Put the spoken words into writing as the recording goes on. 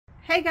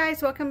Hey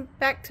guys, welcome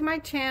back to my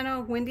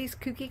channel, Wendy's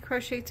Kooky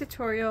Crochet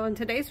Tutorial. In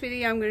today's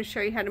video, I'm going to show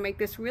you how to make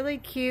this really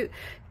cute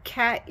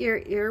cat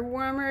ear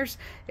warmers.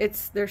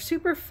 They're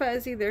super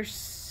fuzzy, they're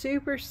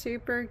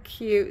super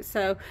cute.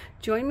 So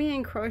join me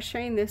in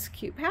crocheting this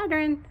cute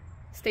pattern.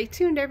 Stay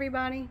tuned,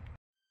 everybody.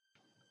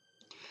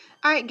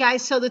 Alright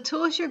guys, so the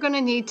tools you're going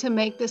to need to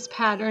make this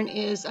pattern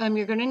is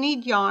you're going to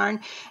need yarn,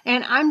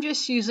 and I'm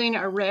just using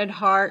a red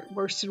heart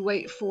worsted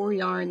weight 4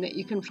 yarn that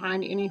you can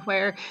find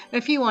anywhere.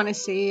 If you want to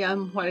see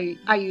what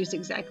I use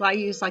exactly, I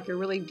use like a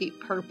really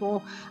deep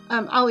purple.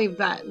 I'll leave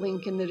that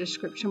link in the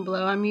description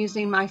below. I'm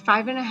using my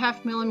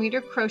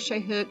 5.5mm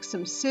crochet hook,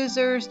 some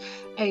scissors,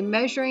 a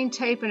measuring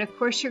tape, and of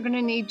course you're going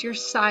to need your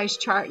size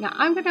chart. Now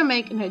I'm going to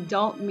make an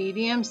adult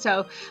medium,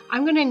 so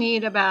I'm going to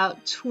need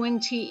about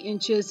 20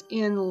 inches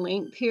in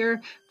length here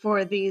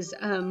for these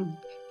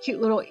cute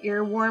little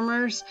ear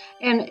warmers.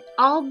 And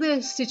all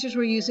the stitches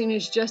we're using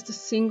is just a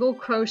single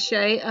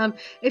crochet.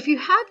 If you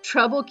have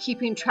trouble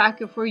keeping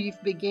track of where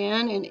you've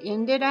began and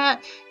ended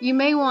at, you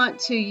may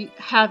want to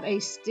have a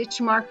stitch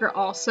marker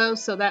also,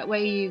 so that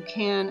way you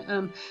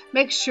can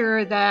make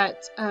sure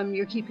that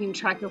you're keeping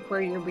track of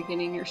where you're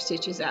beginning your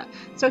stitches at.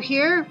 So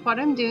here what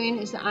I'm doing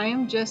is I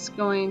am just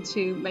going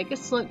to make a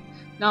slip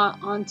knot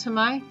onto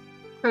my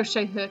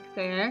crochet hook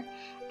there.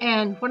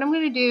 And what I'm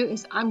going to do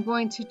is I'm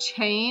going to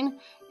chain,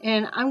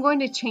 and I'm going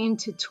to chain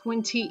to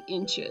 20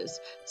 inches.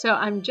 So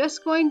I'm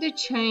just going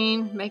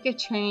to make a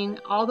chain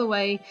all the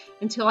way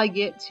until I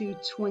get to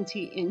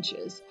 20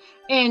 inches.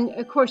 And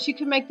of course you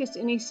can make this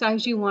any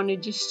size you want to,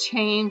 just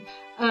chain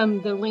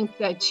the length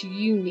that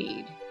you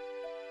need.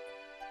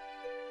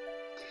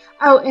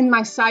 Oh, and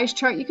my size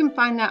chart, you can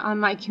find that on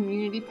my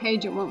community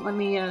page. It won't let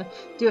me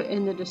do it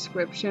in the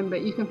description,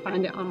 but you can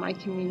find it on my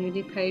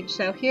community page.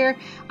 So here,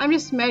 I'm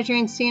just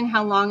measuring, seeing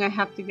how long I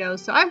have to go.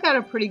 So I've got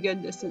a pretty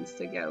good distance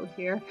to go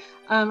here.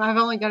 I've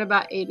only got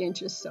about 8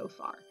 inches so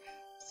far.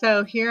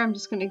 So here, I'm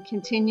just going to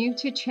continue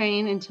to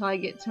chain until I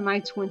get to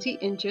my 20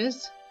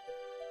 inches.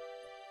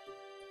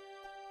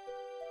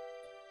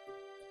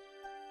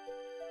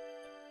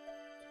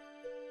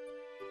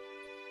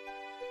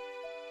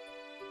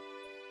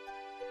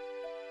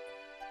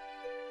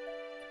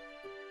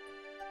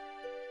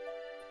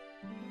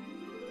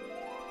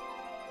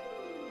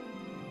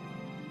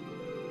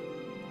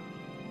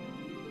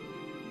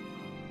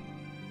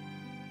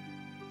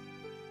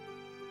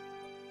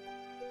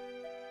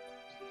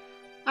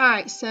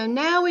 Alright, so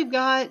now we've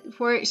got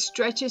where it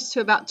stretches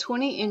to about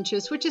 20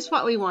 inches, which is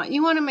what we want.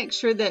 You want to make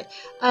sure that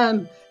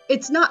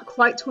it's not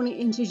quite 20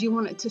 inches. You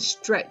want it to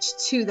stretch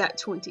to that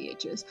 20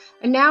 inches.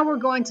 And now we're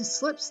going to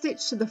slip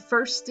stitch to the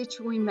first stitch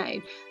we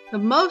made. The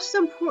most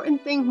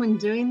important thing when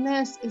doing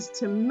this is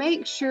to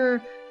make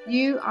sure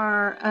you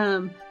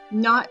are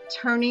not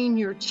turning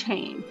your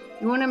chain.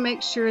 You want to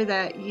make sure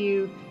that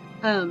you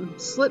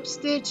slip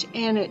stitch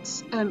and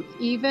it's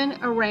even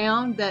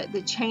around, that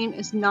the chain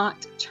is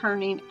not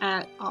turning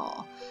at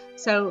all.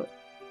 So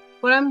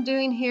what I'm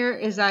doing here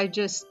is I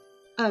just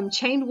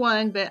chained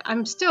one, but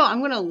I'm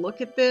going to look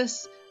at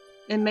this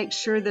and make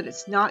sure that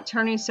it's not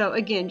turning. So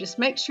again, just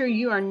make sure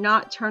you are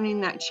not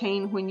turning that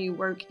chain when you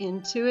work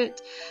into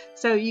it.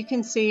 So you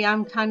can see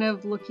I'm kind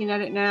of looking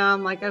at it now.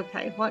 I'm like,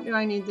 okay, what do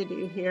I need to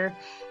do here?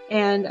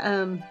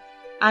 And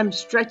I'm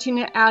stretching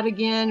it out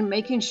again,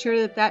 making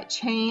sure that that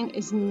chain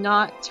is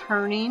not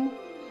turning.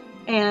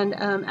 And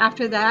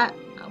after that,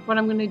 what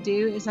I'm going to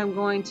do is I'm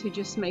going to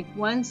just make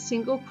one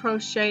single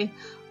crochet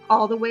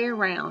all the way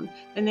around.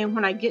 And then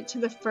when I get to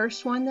the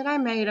first one that I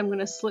made, I'm going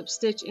to slip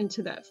stitch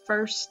into that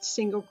first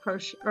single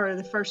crochet, or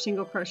the first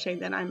single crochet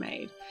that I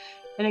made.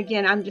 And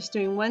again, I'm just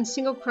doing one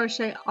single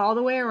crochet all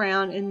the way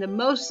around. And the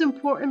most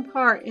important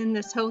part in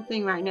this whole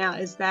thing right now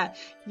is that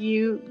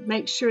you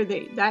make sure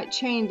that that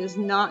chain does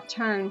not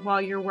turn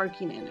while you're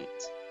working in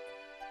it.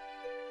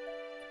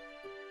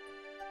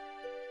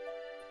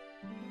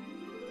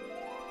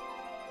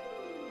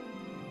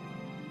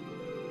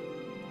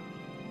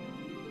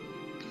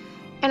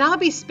 And I'll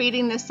be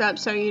speeding this up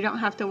so you don't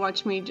have to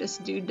watch me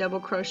just do double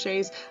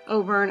crochets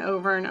over and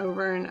over and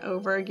over and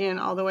over again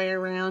all the way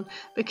around,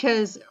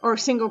 or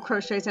single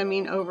crochets, I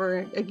mean,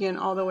 over again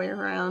all the way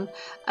around,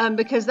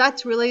 because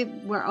that's really,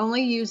 we're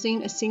only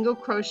using a single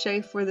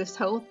crochet for this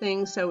whole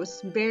thing. So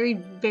it's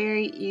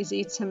very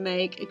easy to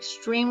make,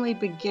 extremely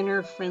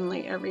beginner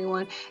friendly,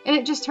 everyone, and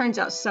it just turns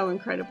out so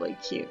incredibly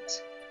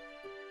cute.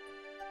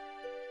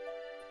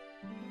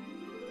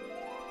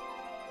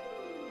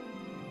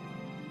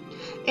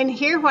 And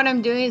here what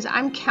I'm doing is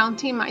I'm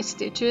counting my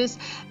stitches,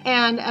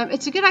 and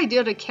it's a good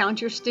idea to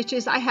count your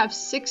stitches. I have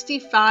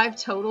 65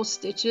 total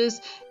stitches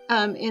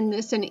in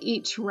this in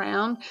each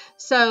round.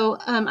 So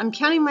I'm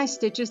counting my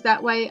stitches.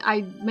 That way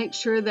I make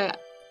sure that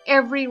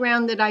every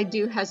round that I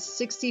do has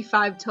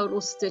 65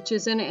 total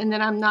stitches in it, and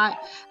then I'm not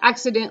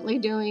accidentally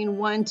doing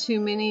one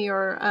too many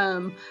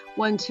or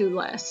one too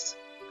less.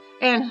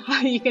 And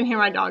you can hear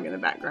my dog in the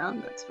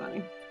background. That's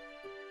funny.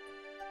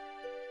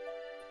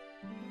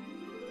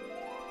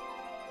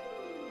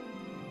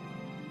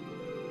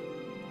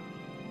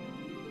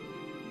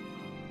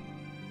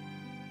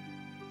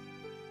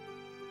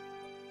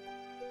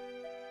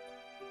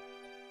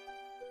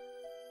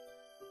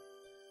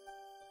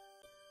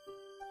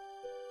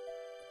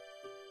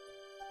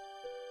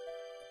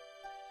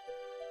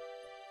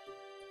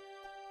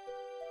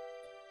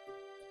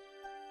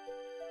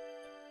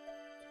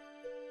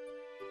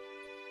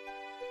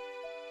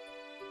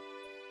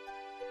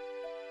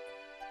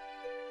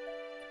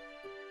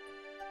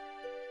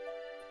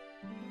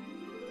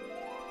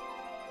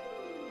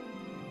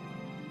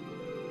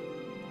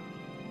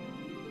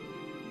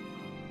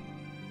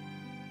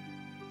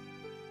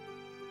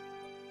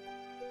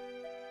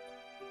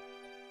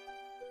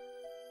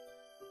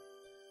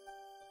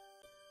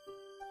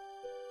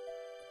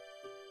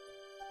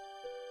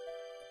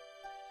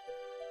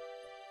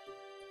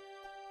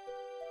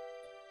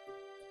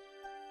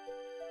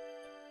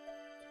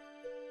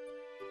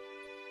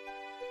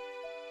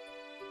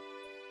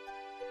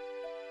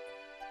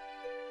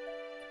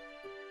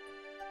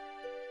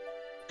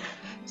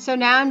 So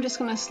now I'm just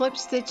going to slip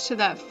stitch to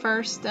that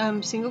first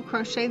single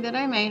crochet that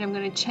I made. I'm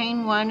going to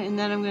chain one, and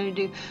then I'm going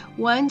to do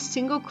one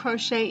single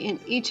crochet in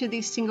each of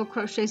these single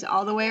crochets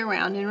all the way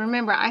around. And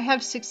remember, I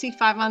have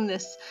 65 on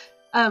this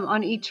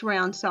on each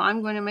round, so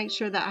I'm going to make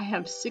sure that I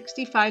have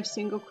 65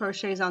 single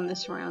crochets on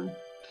this round.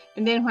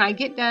 And then when I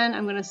get done,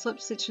 I'm going to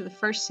slip stitch to the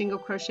first single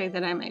crochet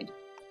that I made.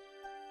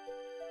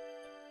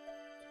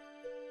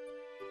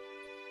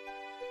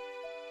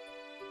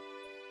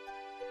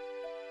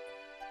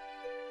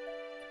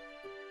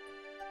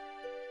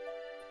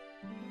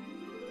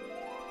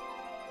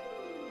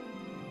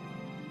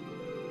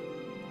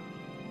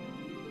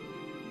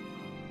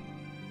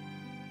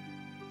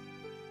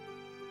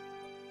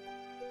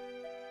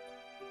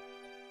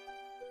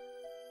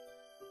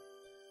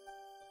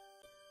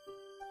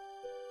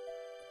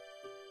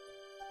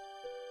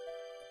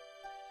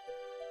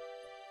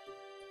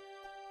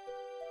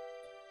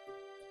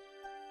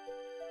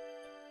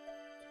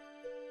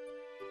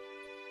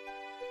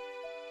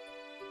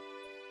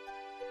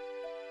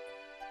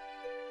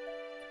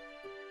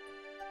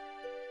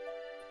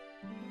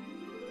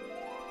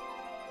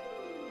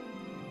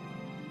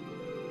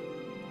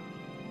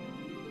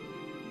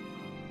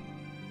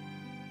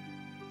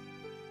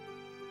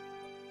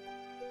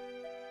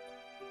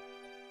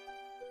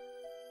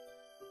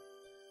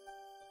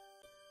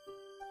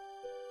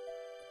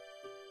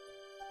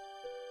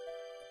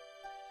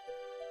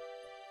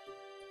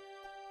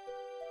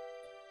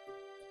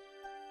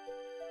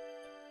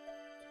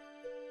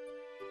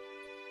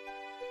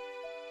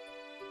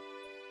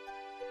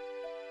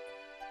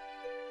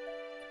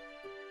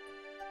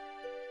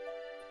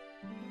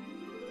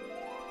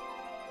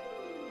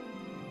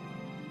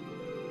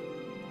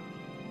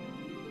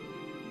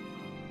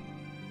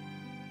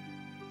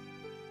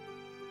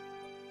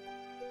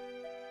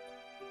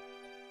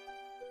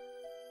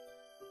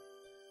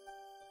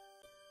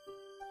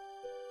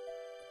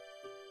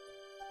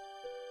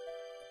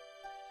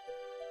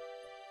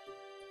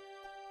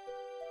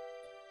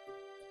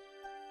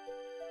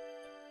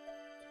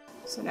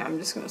 So now I'm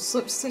just going to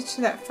slip stitch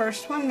to that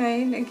first one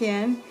made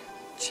again,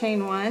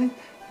 chain one,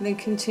 and then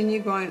continue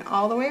going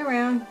all the way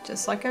around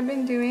just like I've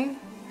been doing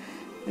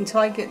until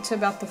I get to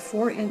about the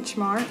 4-inch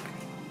mark.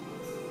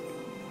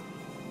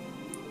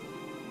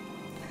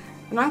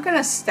 And I'm going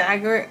to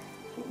stagger it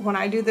when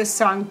I do this,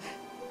 so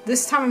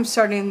this time I'm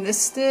starting in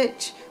this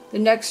stitch, the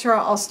next row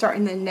I'll start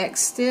in the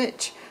next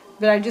stitch,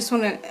 but I'm just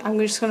going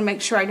to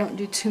make sure I don't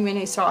do too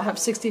many, so I'll have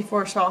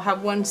 64, so I'll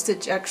have 1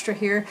 stitch extra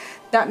here.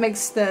 That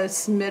makes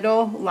this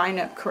middle line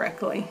up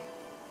correctly.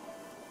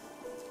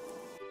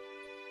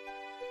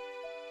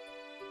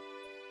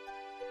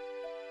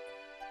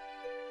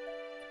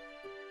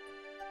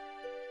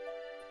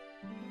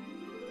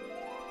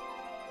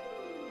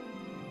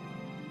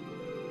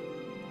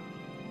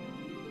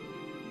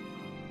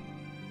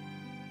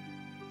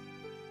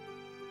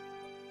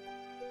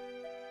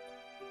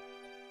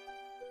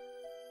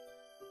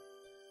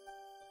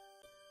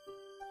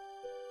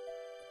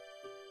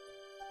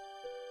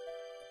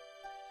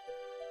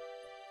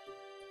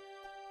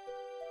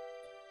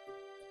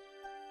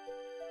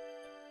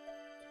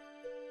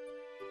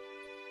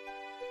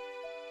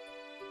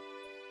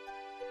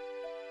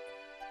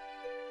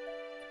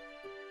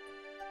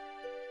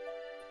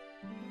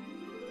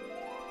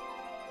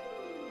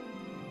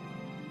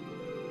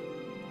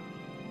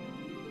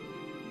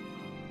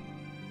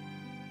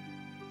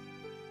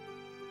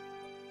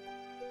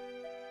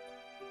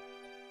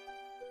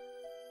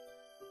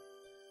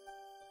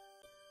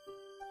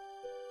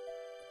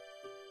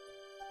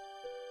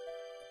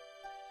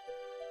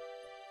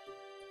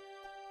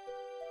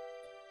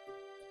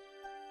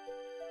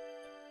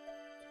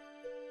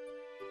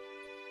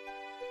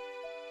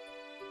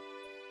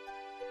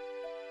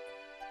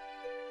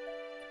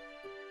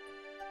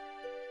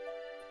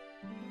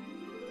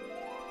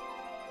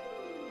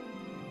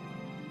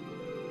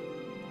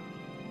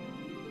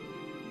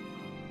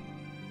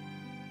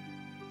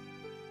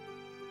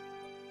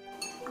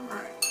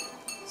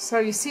 So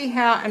you see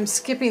how I'm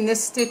skipping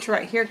this stitch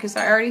right here because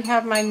I already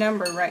have my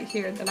number right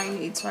here that I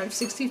need. So I have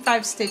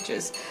 65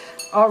 stitches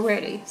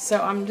already.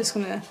 So I'm just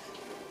going to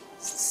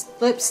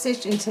slip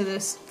stitch into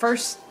this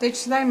first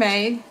stitch that I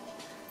made,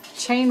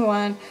 chain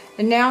one,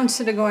 and now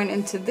instead of going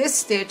into this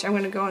stitch, I'm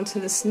going to go into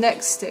this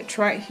next stitch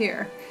right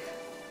here.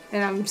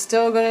 And I'm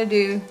still going to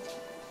do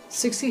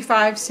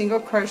 65 single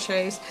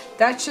crochets.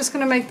 That's just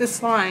going to make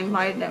this line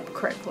line up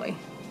correctly.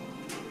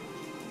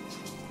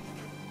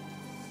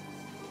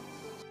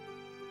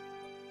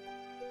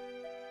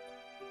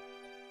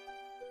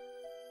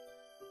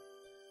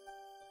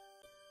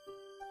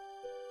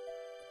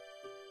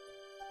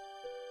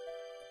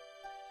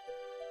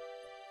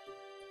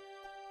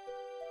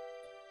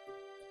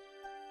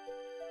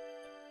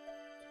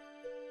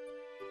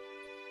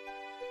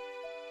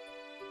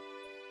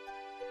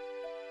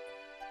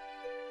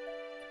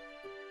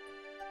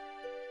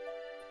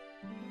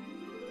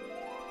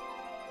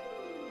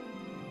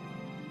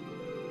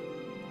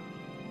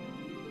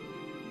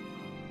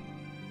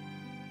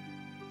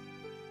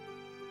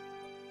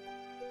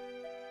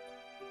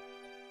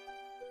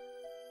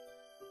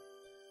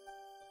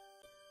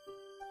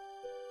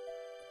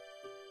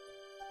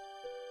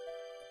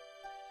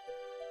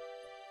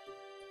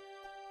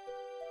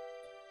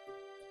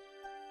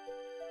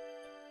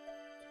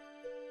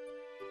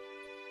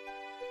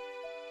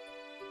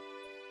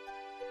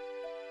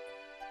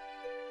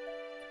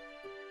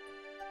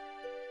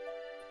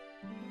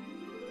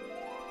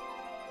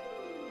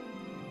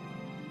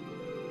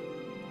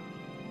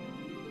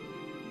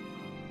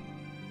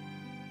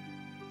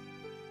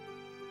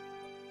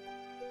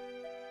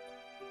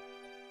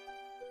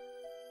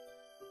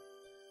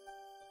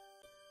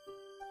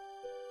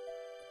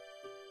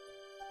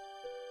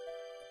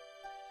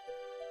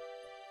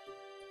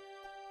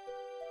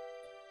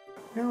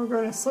 Then we're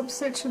going to slip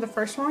stitch to the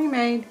first one we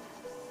made,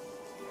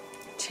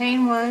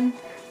 chain one,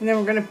 and then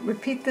we're going to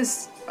repeat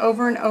this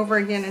over and over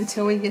again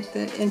until we get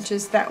the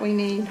inches that we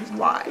need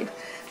wide.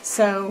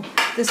 So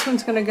this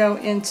one's going to go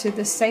into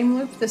the same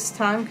loop this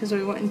time because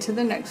we went into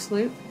the next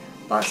loop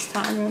last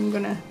time. And I'm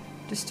going to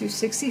just do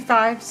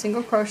 65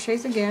 single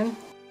crochets again.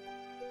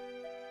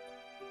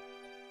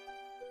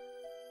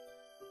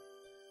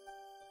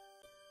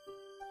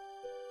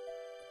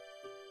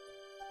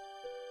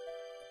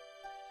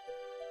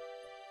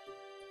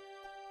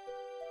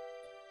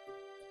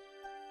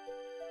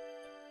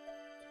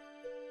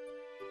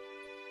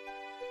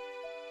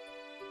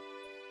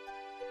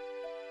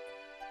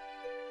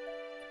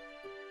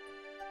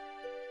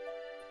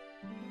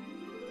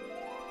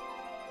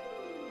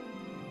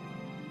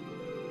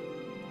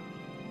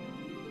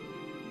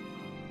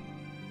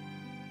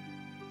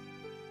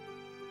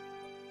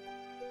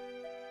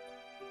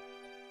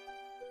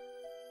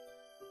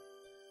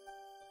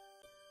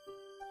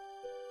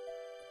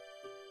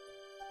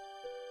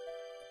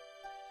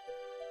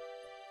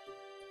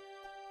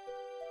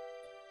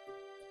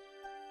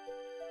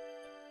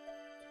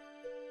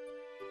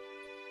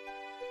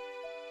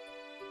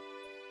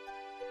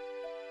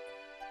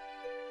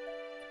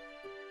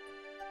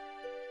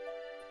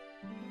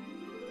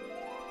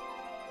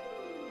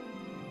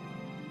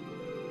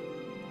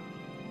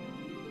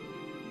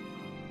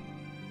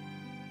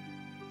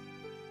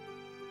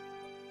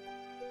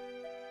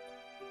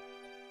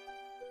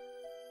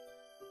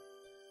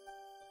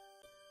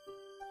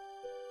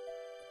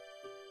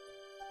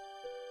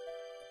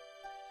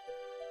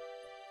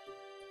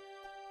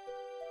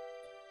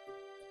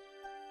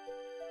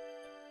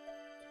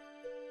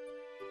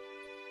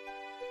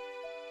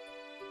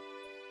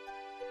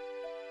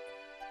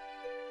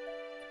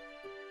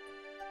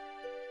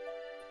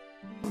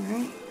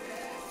 Alright,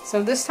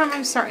 so this time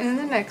I'm starting in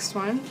the next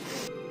one.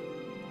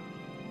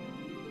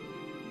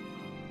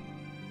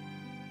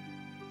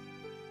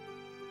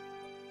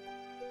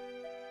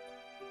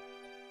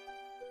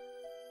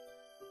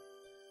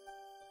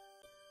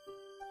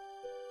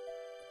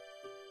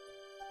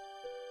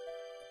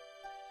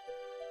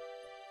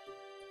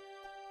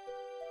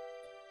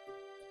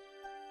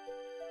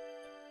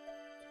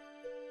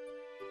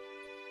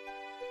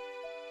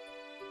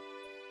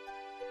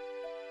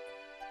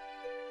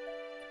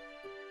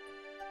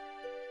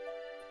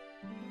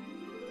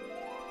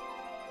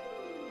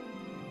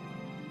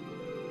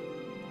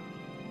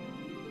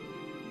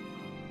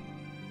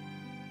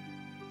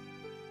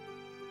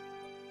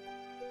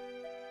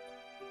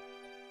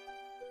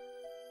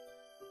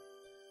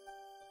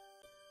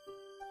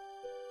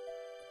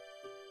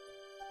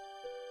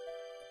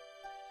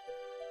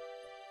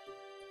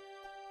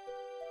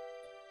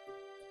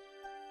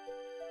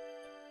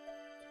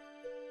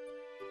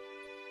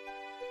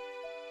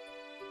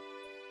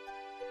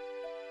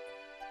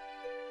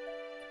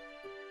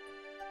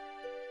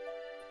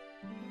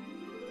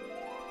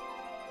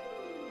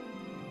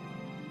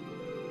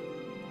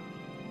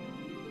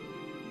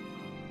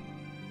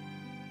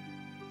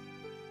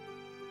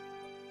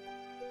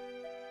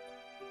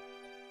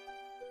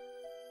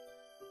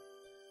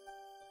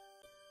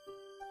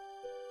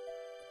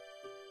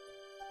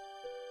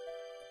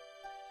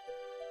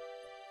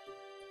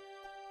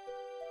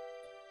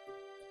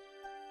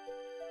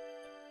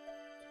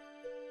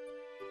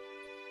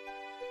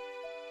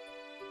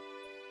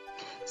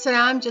 So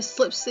now I'm just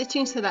slip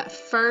stitching to that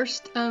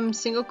first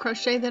single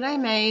crochet that I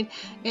made,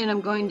 and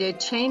I'm going to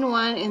chain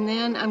one, and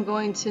then I'm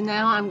going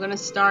to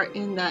start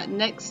in that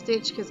next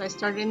stitch because I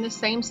started in the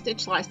same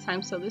stitch last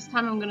time. So this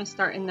time I'm going to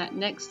start in that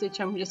next stitch.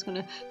 I'm just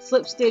going to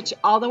slip stitch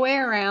all the way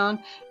around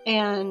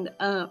and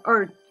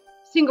or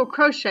single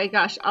crochet,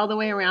 gosh, all the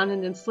way around,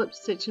 and then slip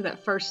stitch to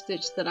that first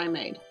stitch that I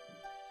made.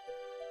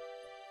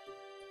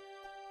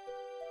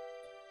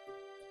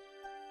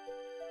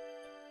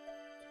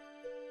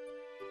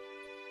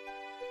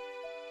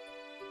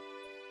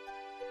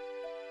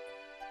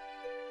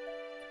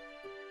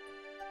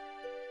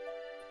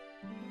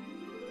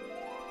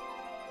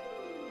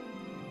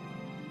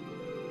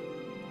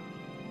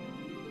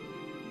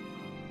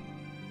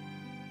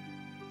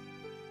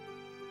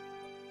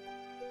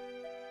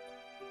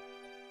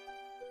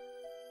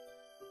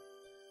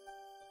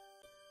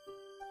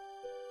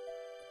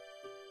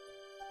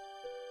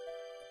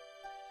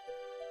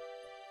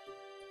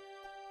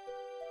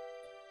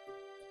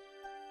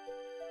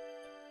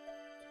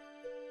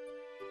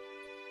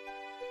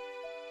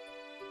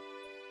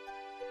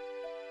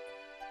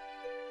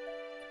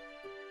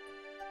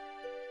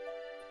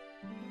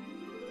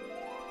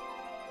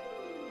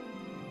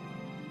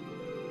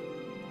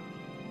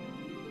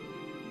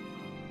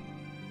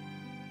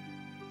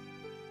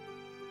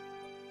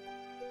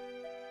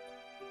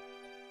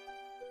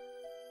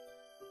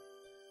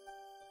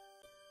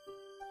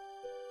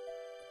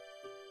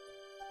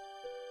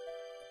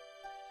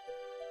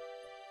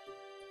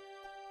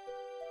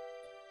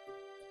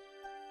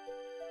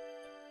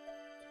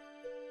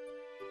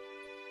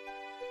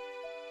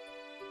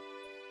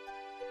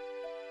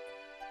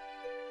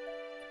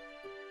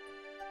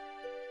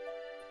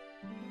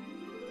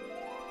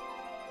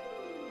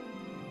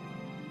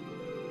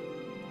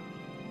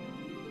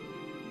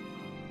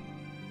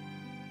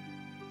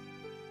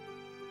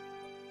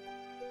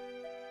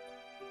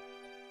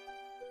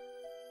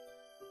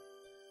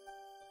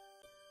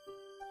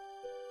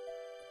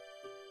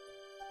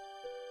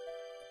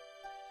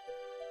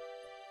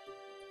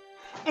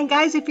 And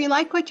guys, if you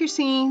like what you're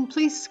seeing,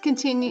 please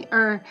continue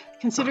or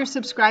consider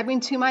subscribing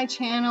to my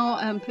channel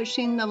and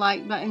pushing the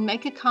like button.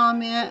 Make a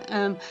comment.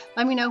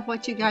 Let me know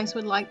what you guys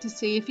would like to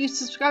see. If you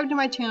subscribe to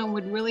my channel, it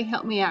would really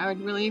help me out. I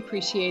would really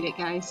appreciate it,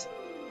 guys.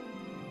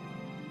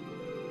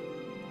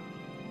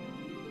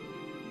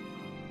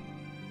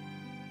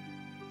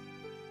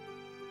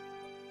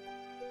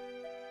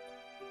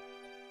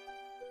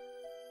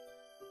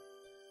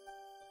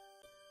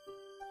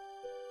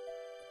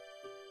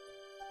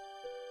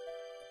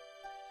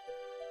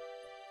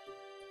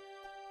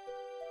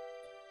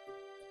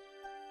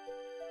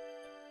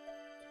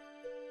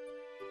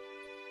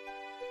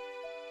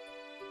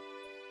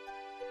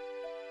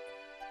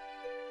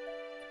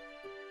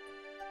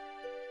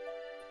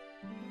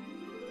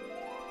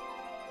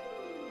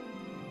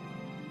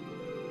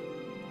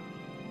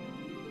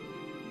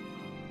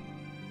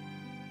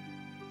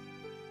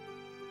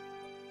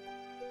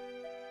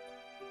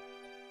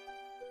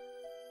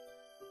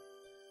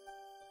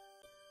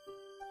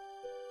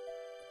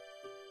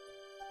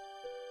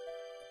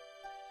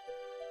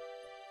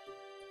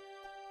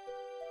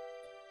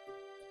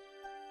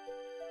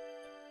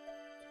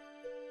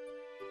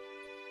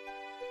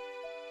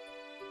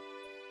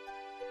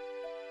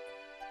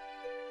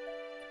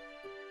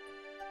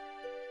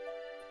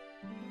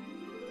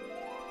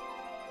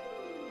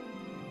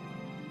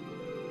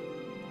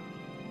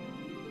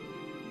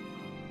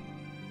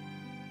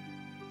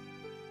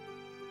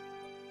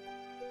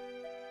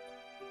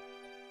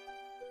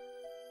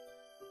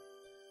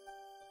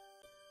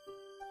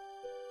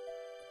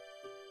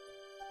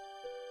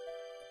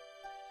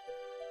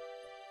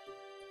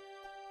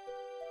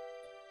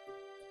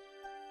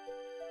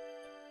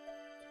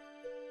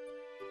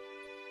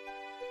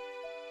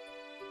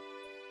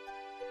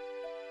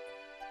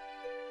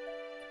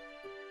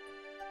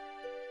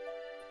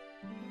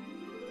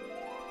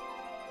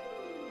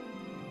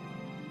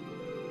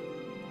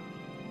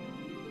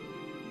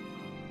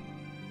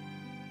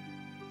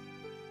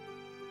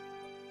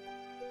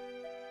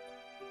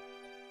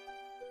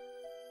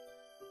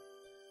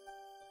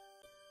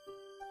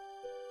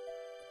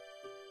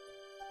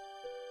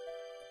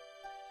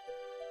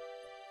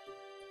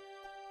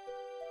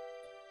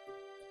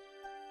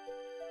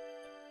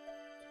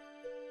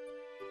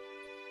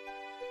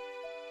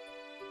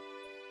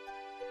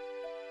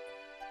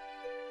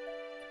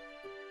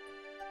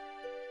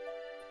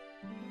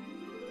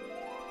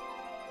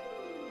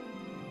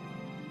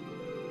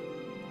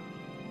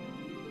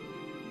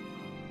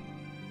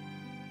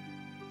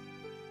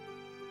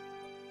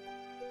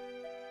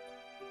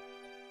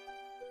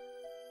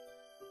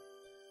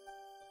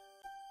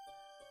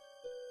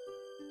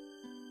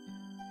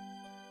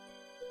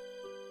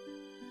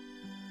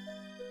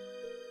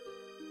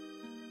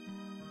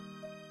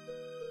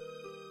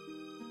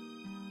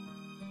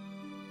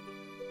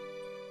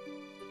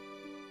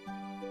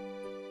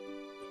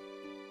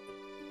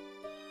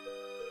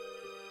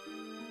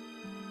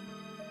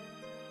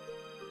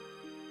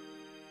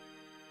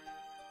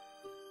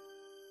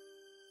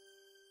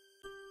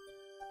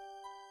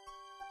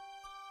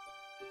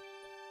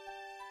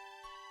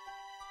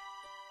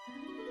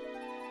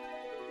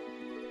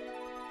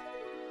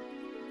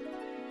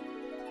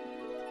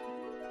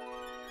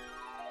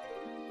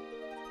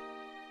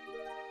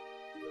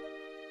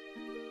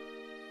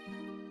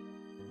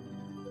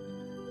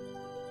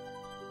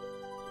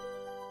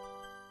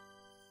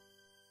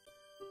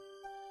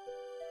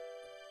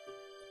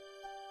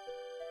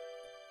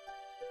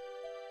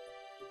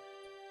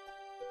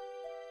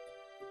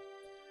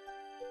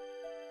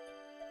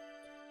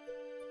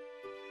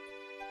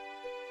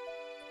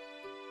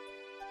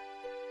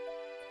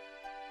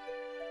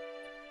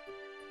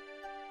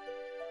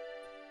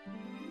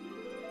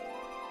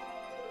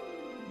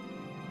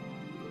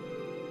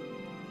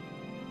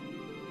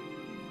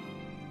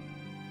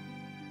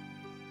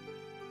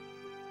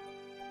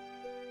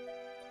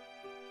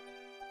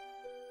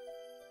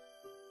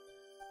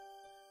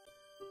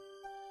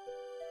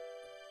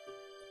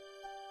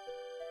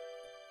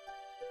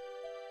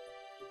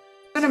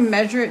 I'm going to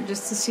measure it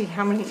just to see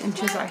how many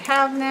inches I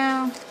have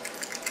now.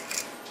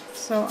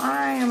 So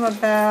I am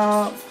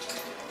about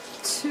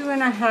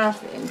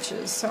 2.5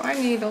 inches. So I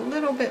need a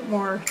little bit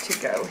more to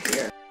go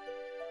here.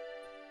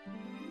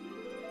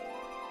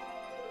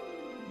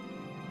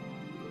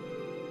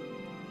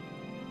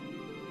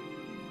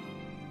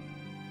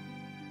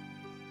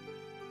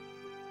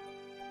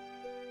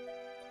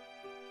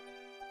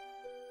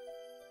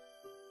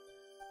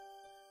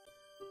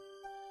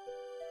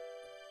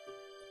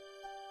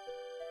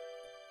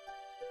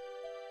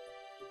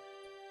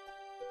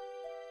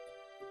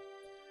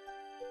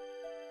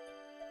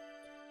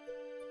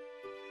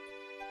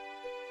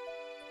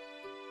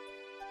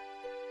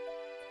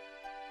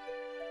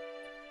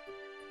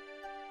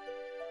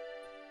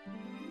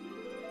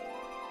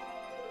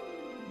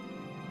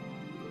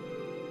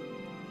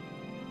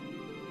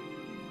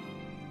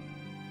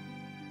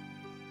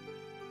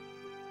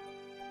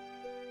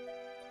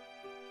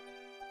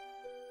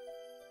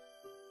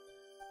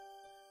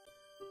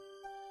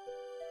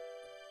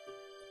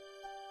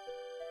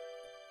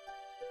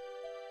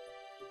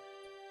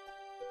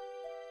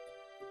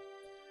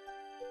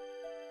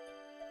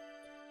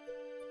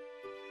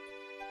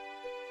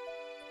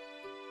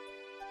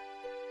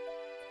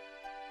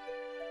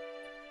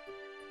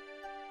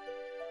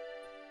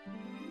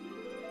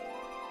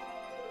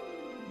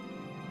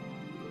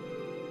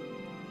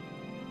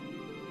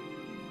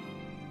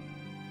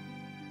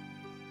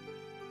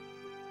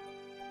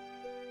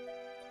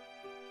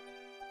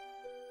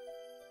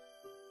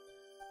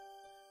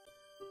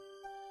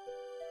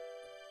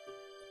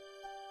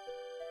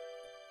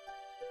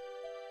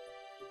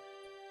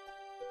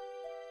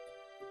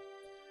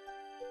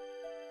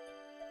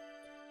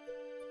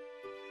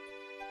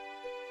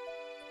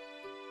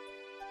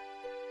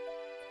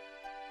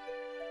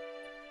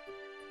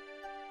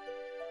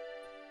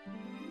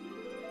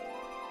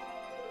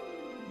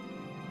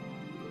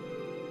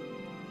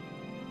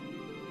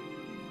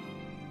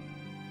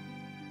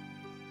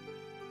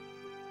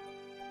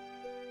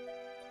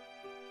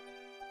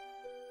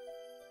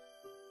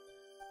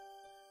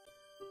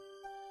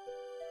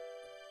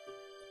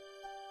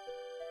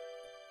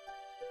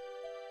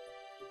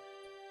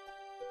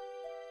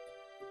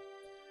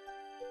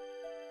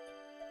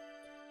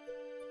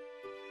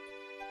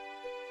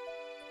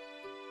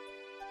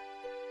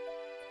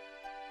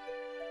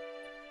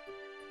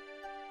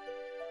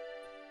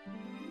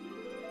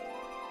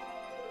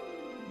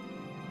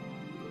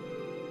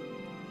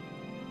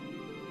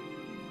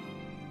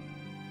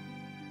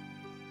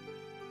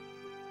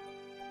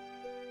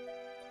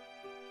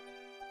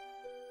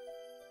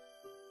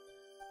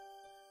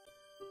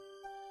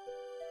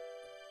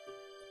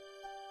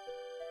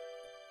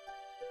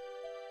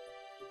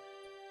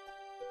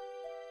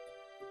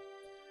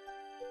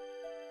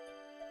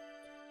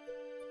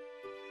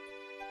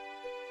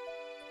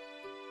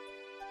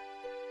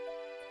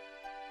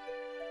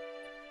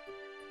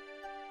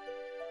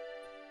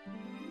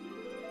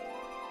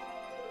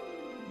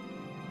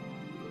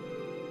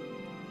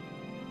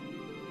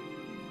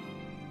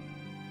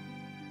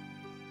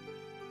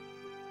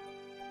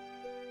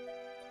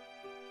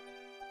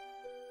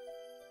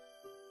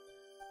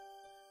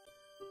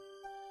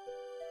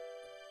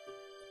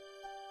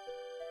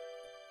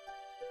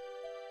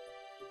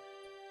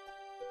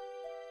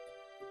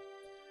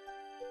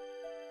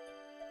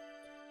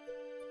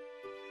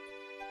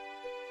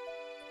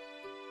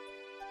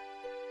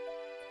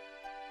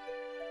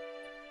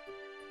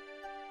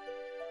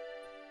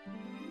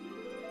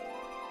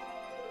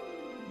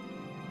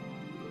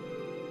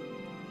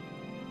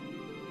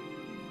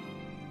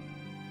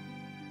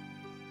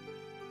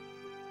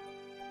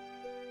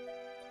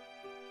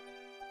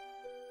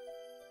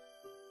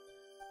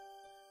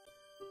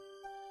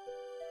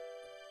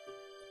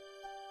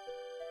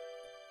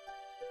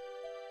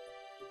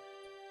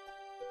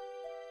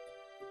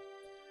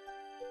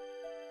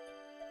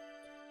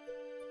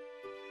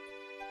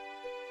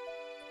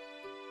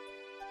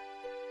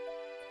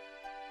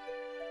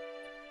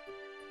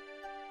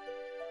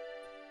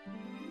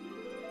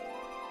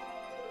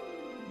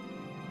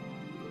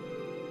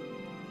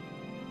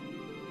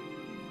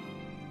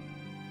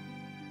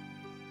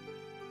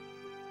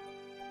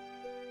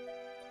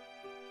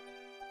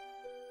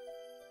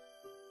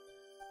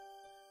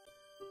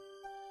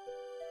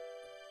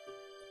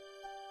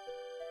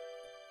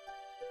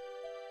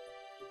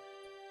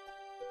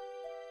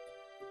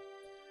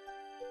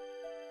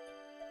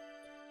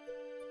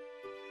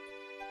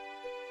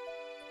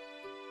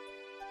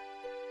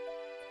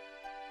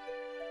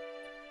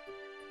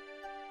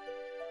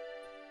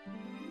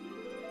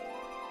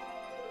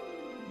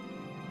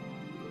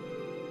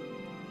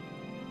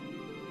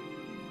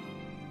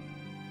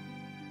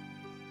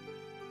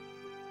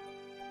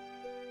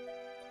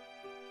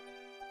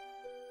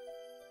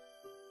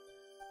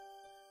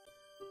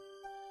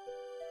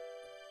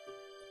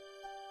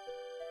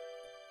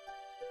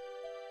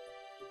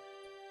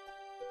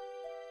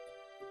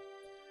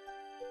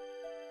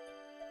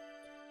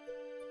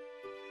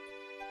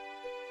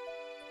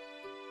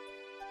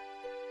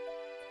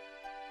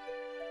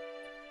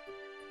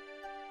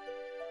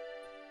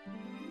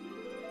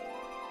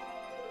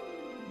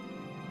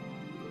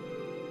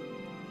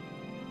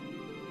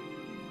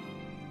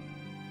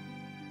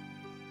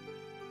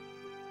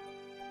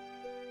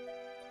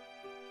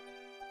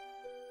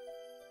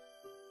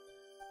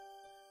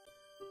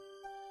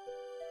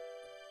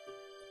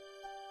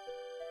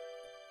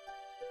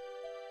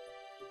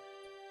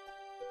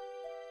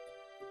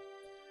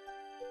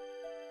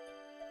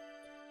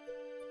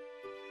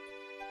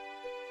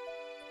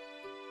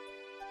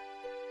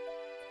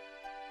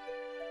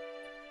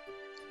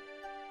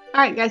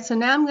 Alright guys, so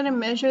now I'm going to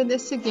measure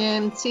this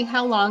again, see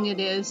how long it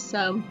is.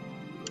 So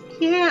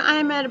here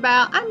I'm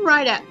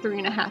right at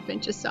 3.5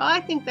 inches, so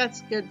I think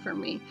that's good for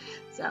me.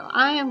 So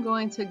I am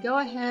going to go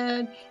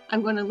ahead,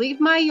 I'm going to leave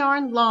my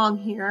yarn long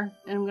here,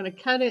 and I'm going to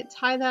cut it,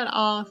 tie that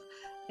off,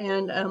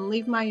 and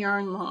leave my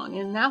yarn long.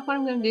 And now what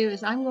I'm going to do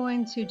is I'm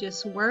going to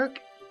just work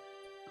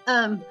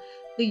the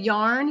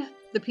yarn,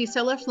 the piece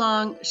I left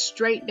long,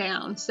 straight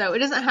down. So it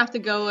doesn't have to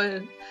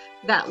go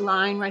that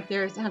line right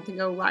there, it doesn't have to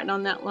go right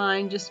on that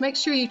line. Just make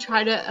sure you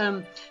try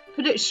to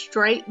put it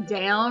straight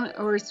down,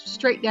 or as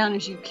straight down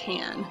as you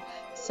can.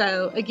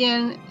 So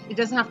again, it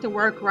doesn't have to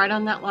work right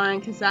on that line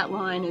because that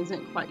line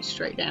isn't quite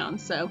straight down.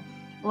 So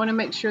I want to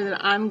make sure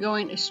that I'm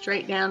going as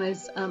straight down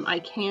as I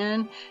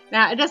can.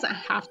 Now, it doesn't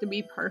have to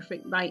be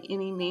perfect by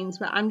any means,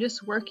 but I'm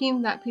just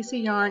working that piece of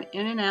yarn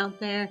in and out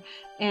there,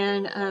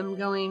 and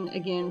going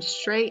again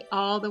straight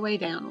all the way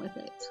down with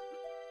it.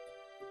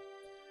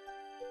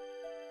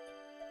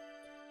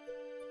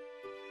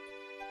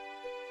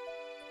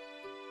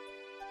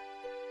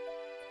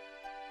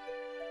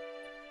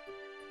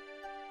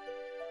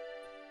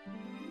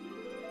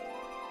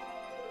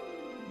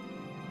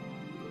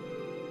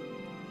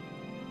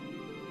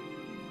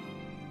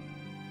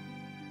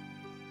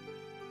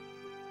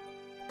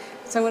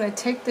 So I'm going to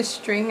take the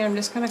string and I'm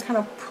just going to kind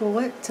of pull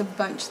it to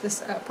bunch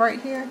this up right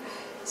here.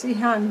 See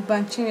how I'm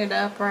bunching it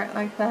up right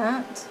like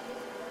that?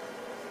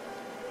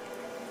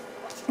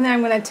 And then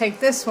I'm going to take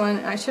this one.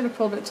 I should have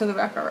pulled it to the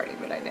back already,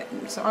 but I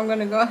didn't. So I'm going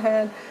to go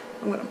ahead.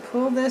 I'm going to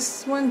pull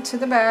this one to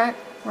the back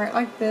right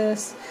like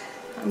this.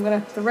 I'm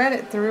going to thread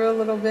it through a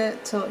little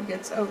bit till it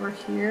gets over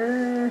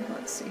here.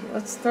 Let's see.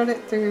 Let's thread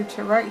it through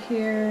to right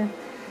here.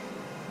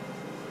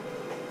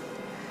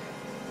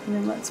 And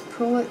then let's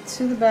pull it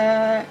to the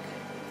back.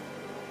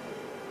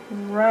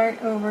 Right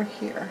over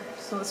here.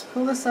 So let's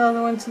pull this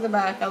other one to the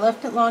back. I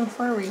left it long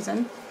for a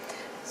reason.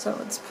 So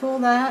let's pull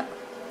that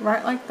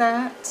right like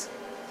that.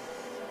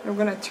 We're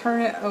going to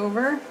turn it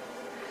over.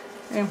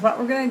 And what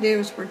we're going to do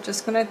is we're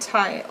just going to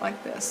tie it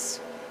like this.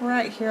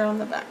 Right here on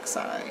the back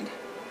side.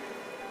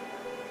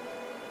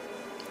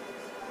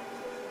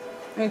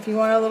 And if you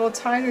want a little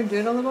tighter, do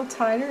it a little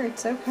tighter.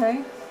 It's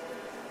okay.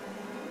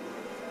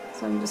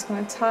 So I'm just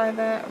going to tie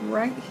that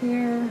right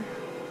here.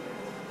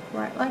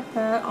 Right like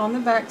that on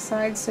the back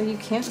side so you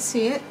can't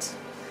see it.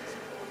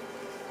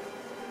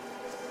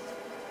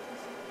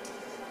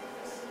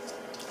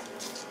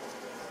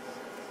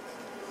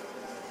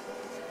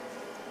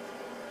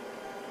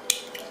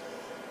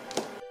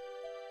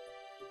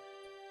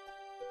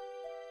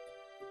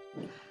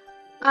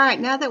 Alright,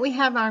 now that we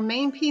have our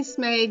main piece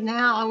made,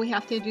 now all we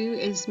have to do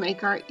is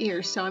make our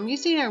ears. So I'm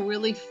using a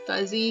really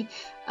fuzzy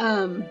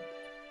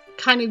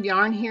kind of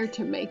yarn here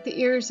to make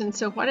the ears, and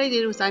so what I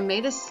did was I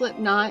made a slip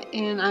knot,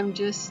 and I'm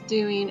just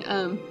doing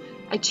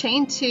I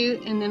chain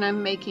 2, and then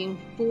I'm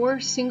making 4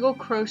 single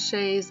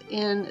crochets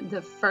in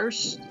the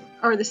first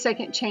or the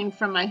second chain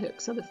from my hook,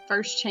 so the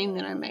first chain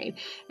that I made,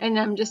 and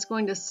I'm just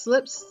going to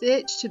slip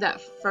stitch to that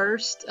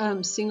first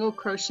single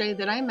crochet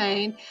that I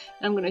made, and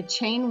I'm going to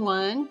chain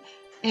 1,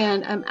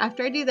 and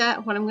after I do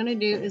that, what I'm going to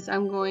do is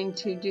I'm going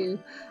to do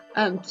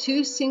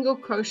 2 single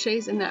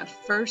crochets in that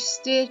first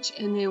stitch,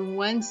 and then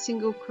 1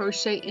 single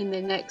crochet in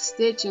the next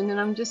stitch, and then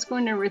I'm just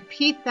going to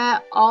repeat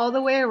that all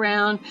the way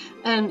around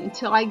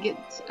until I get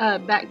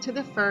back to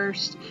the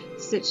first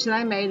stitch that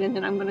I made, and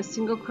then I'm going to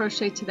single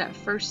crochet to that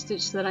first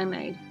stitch that I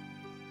made.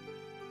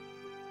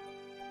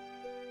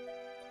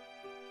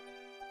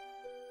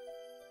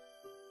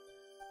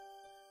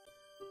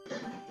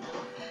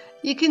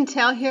 You can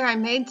tell here I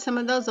made some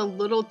of those a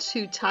little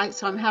too tight,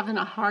 so I'm having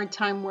a hard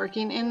time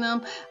working in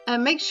them.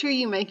 Make sure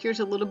you make yours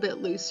a little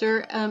bit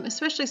looser,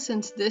 especially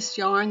since this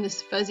yarn,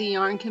 this fuzzy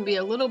yarn, can be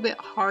a little bit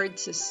hard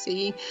to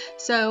see.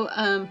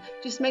 So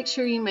just make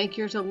sure you make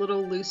yours a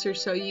little looser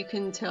so you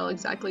can tell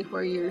exactly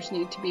where yours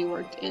need to be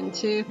worked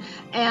into.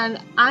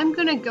 And I'm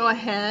going to go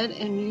ahead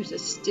and use a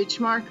stitch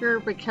marker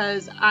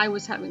because I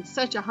was having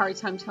such a hard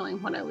time telling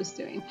what I was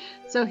doing.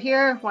 So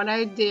here what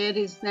I did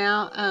is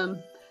now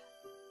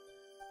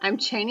I'm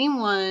chaining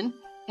 1,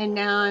 and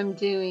now I'm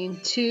doing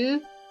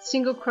 2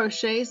 single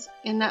crochets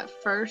in that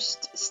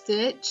first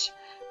stitch,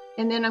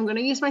 and then I'm going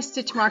to use my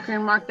stitch marker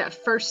and mark that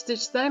first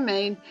stitch that I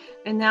made,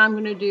 and now I'm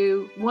going to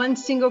do 1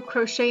 single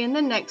crochet in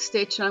the next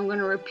stitch, and I'm going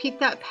to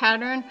repeat that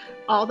pattern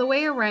all the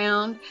way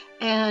around,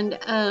 and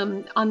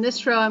on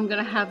this row I'm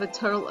going to have a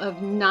total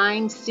of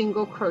 9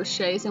 single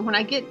crochets, and when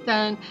I get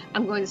done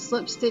I'm going to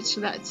slip stitch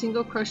to that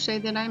single crochet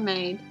that I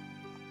made.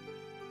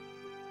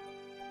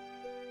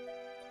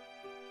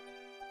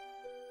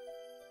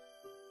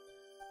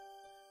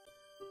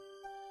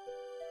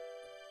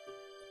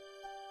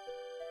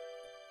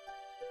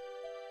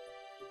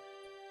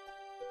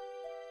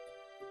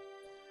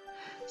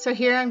 So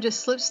here I'm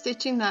just slip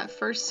stitching that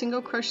first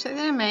single crochet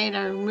that I made.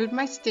 I removed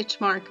my stitch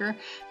marker.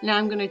 Now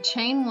I'm going to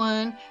chain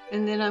 1,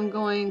 and then I'm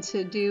going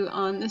to do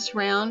on this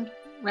round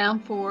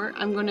 4,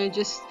 I'm going to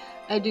just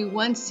do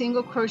 1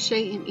 single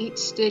crochet in each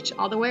stitch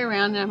all the way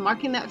around, and I'm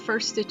marking that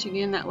first stitch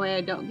again, that way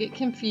I don't get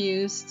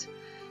confused.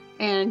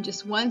 and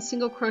just one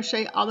single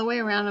crochet all the way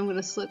around. I'm going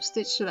to slip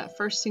stitch to that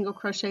first single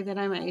crochet that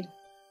I made.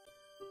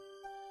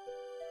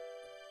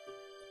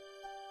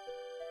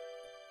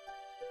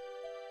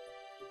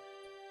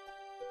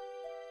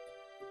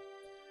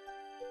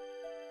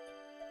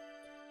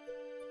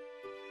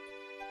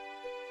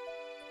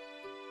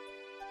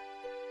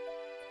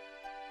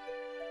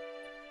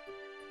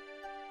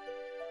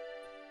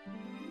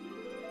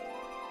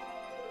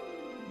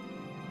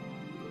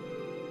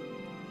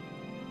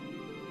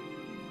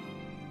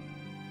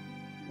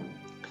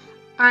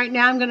 Alright,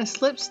 now I'm going to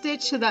slip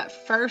stitch to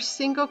that first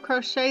single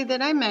crochet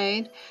that I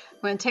made. I'm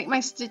going to take my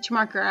stitch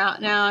marker out.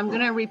 Now I'm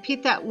going to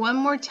repeat that one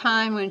more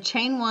time. I'm going to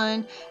chain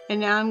one, and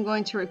now I'm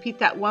going to repeat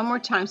that one more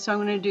time. So I'm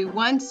going to do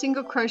one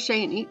single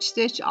crochet in each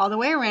stitch all the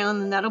way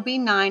around, and that'll be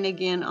 9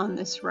 again on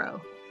this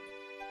row.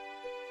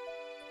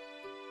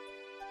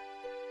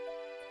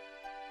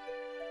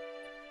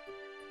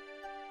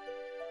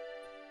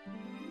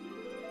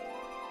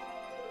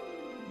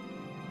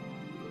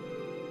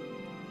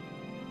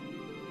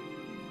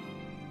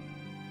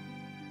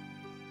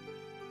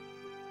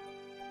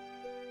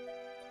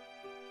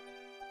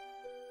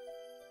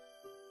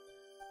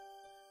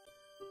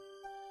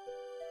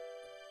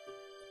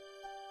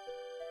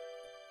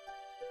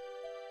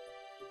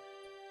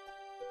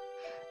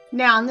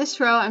 Now in this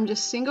row, I'm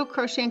just single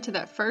crochet into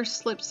that first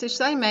slip stitch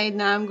that I made.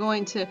 Now I'm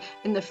going to,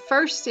 in the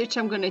first stitch,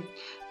 I'm going to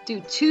do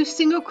 2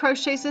 single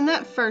crochets in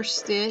that first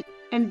stitch,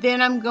 and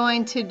then I'm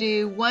going to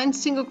do 1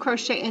 single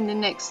crochet in the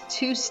next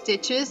 2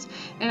 stitches,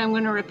 and I'm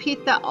going to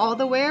repeat that all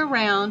the way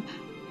around.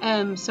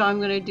 So I'm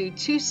going to do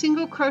 2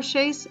 single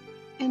crochets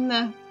in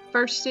the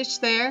first stitch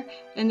there,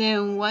 and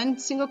then 1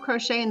 single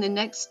crochet in the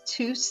next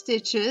 2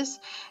 stitches,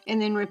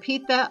 and then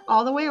repeat that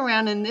all the way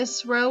around. And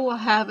this row will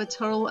have a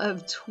total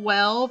of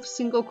 12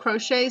 single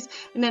crochets,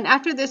 and then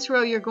after this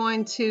row you're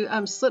going to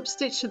slip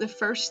stitch to the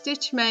first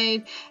stitch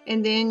made,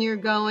 and then you're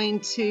going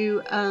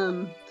to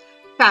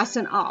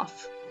fasten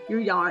off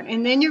your yarn,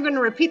 and then you're going to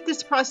repeat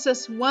this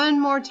process one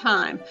more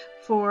time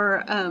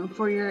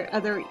for your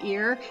other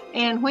ear.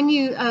 And when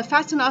you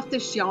fasten off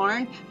this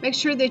yarn, make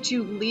sure that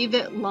you leave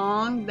it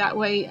long, that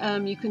way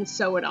you can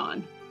sew it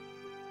on.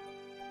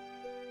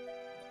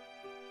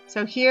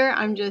 So here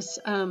I'm just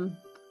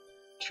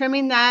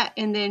trimming that,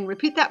 and then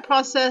repeat that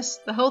process,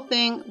 the whole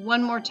thing,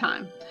 one more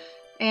time.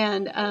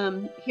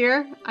 And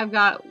here I've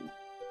got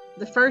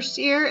the first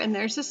ear, and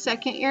there's the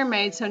second ear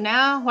made. So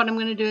now what I'm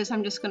going to do is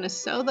I'm just going to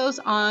sew those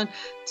on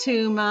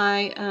to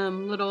my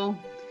little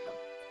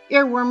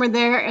ear warmer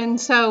there. And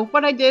so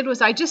what I did was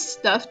I just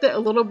stuffed it a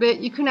little bit.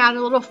 You can add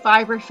a little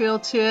fiber feel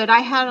to it. I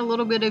had a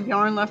little bit of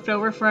yarn left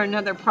over for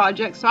another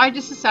project, so I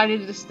just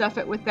decided to stuff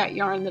it with that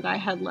yarn that I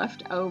had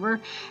left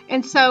over.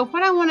 And so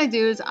what I want to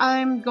do is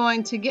I'm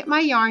going to get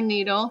my yarn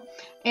needle,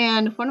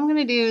 and what I'm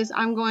going to do is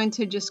I'm going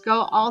to just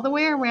go all the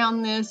way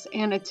around this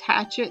and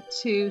attach it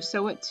to,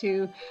 sew it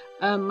to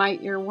my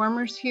ear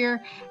warmers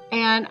here.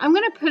 And I'm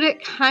going to put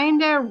it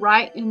kind of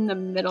right in the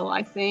middle,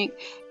 I think.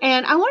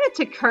 And I want it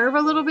to curve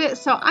a little bit,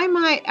 so I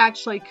might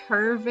actually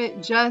curve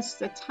it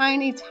just a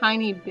tiny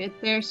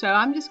bit there. So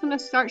I'm just going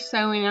to start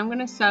sewing. I'm going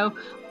to sew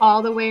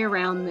all the way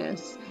around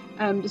this.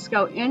 Just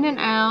go in and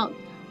out,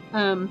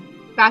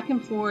 back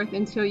and forth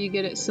until you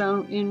get it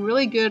sewn in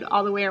really good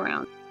all the way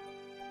around.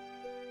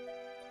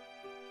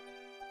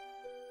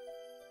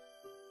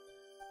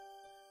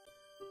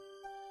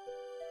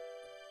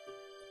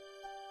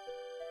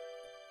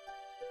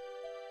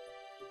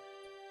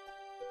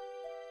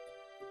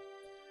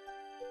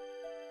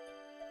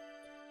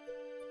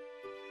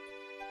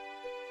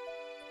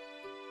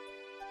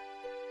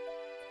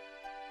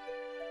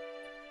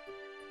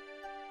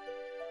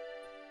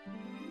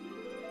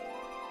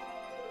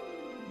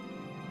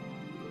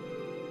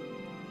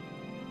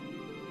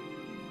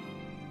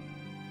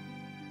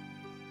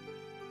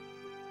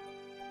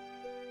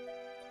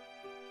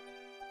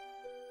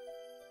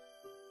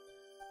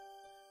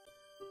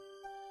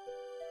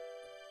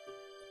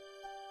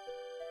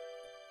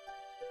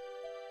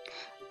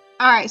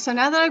 Alright, so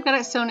now that I've got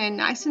it sewn in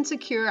nice and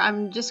secure,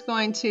 I'm just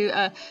going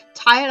to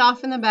tie it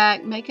off in the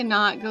back, make a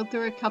knot, go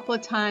through a couple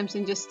of times,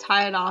 and just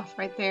tie it off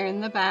right there in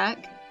the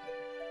back.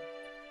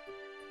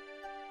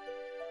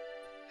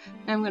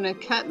 I'm going to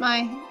cut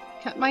my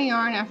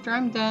yarn after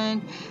I'm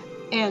done.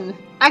 And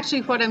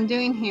actually what I'm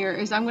doing here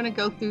is I'm going to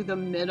go through the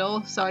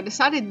middle. So I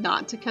decided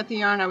not to cut the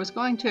yarn. I was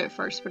going to at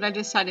first, but I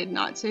decided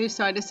not to.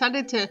 So I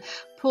decided to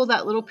pull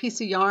that little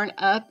piece of yarn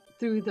up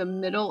through the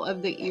middle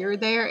of the ear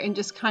there and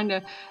just kind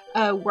of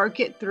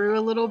work it through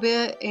a little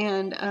bit,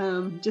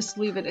 and just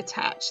leave it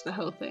attached, the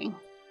whole thing.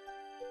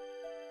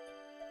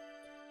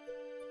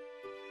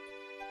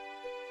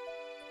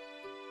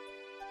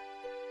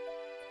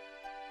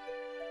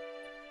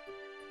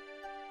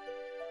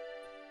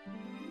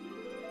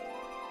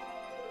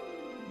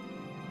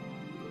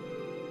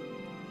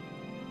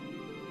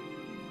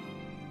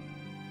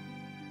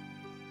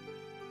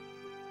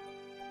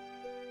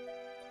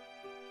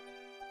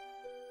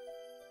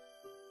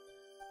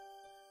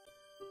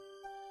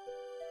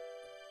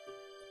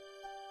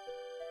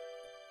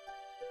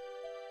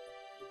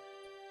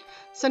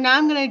 So now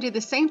I'm going to do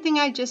the same thing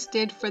I just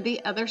did for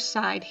the other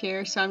side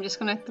here. So I'm just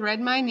going to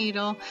thread my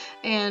needle,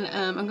 and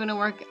I'm going to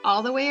work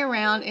all the way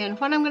around. And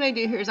what I'm going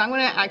to do here is I'm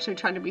going to actually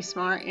try to be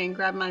smart and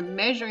grab my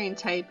measuring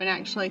tape and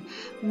actually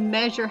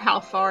measure how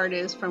far it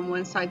is from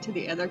one side to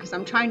the other, because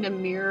I'm trying to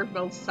mirror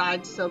both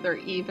sides so they're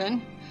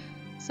even.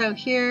 So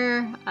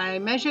here I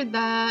measured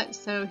that.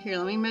 So here,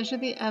 let me measure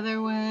the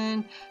other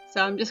one.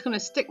 So I'm just going to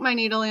stick my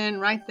needle in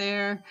right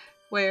there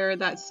where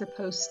that's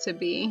supposed to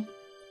be.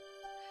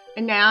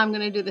 And now I'm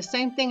going to do the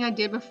same thing I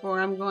did before.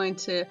 I'm going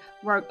to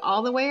work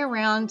all the way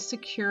around,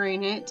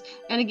 securing it.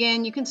 And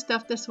again, you can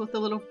stuff this with a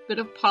little bit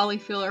of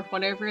polyfill or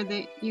whatever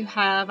that you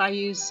have. I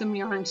use some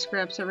yarn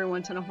scraps every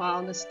once in a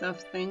while to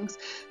stuff things.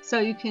 So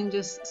you can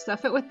just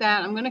stuff it with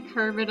that. I'm going to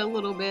curve it a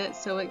little bit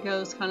so it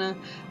goes kind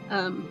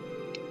of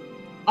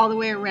all the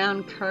way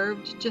around,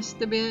 curved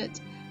just a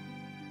bit.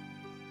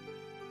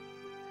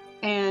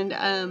 And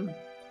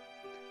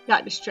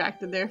got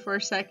distracted there for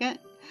a second.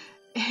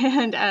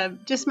 And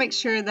just make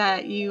sure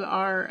that you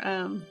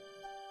are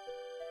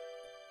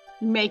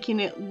making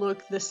it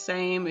look the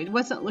same. It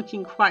wasn't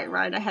looking quite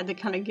right. I had to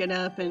kind of get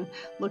up and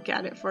look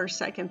at it for a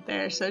second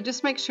there. So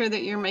just make sure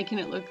that you're making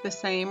it look the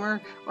same, or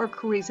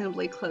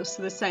reasonably close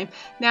to the same.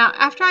 Now,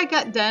 after I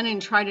got done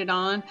and tried it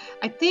on,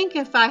 I think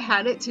if I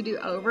had it to do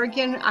over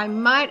again, I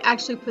might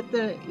actually put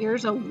the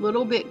ears a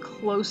little bit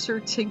closer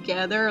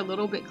together, a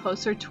little bit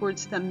closer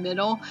towards the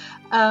middle.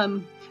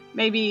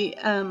 Maybe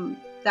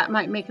that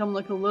might make them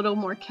look a little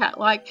more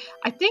cat-like.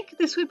 I think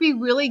this would be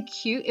really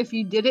cute if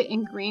you did it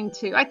in green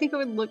too. I think it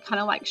would look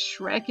kind of like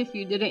Shrek if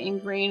you did it in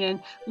green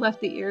and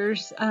left the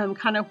ears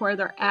kind of where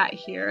they're at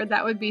here.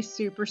 That would be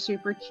super,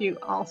 super cute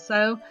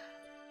also.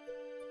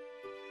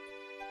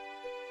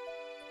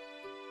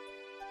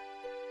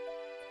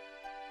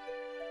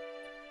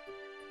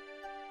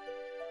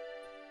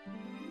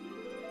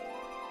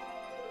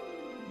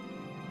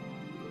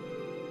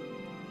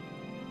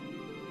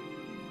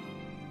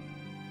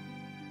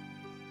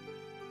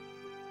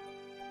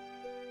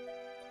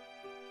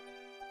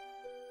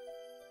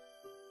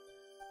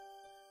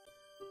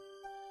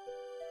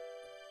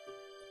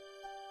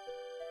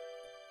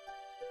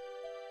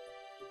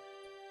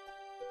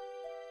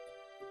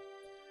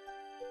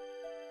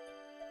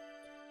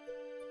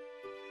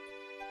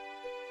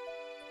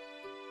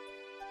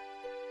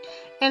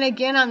 And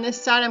again, on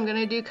this side, I'm going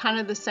to do kind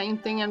of the same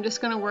thing. I'm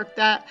just going to work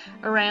that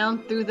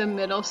around through the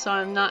middle, so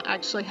I'm not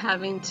actually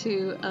having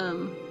to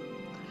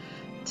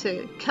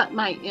cut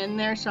my end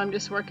there. So I'm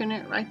just working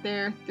it right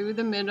there through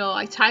the middle.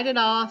 I tied it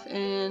off,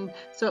 and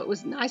so it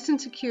was nice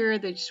and secure.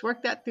 They just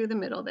worked that through the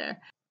middle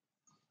there.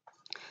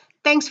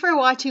 Thanks for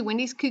watching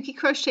Wendy's Kooky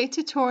Crochet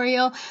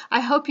tutorial.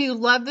 I hope you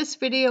loved this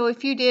video.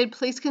 If you did,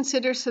 please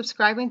consider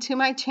subscribing to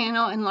my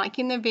channel and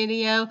liking the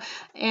video.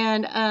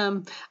 And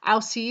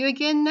I'll see you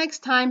again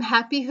next time.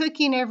 Happy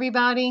hooking,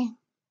 everybody.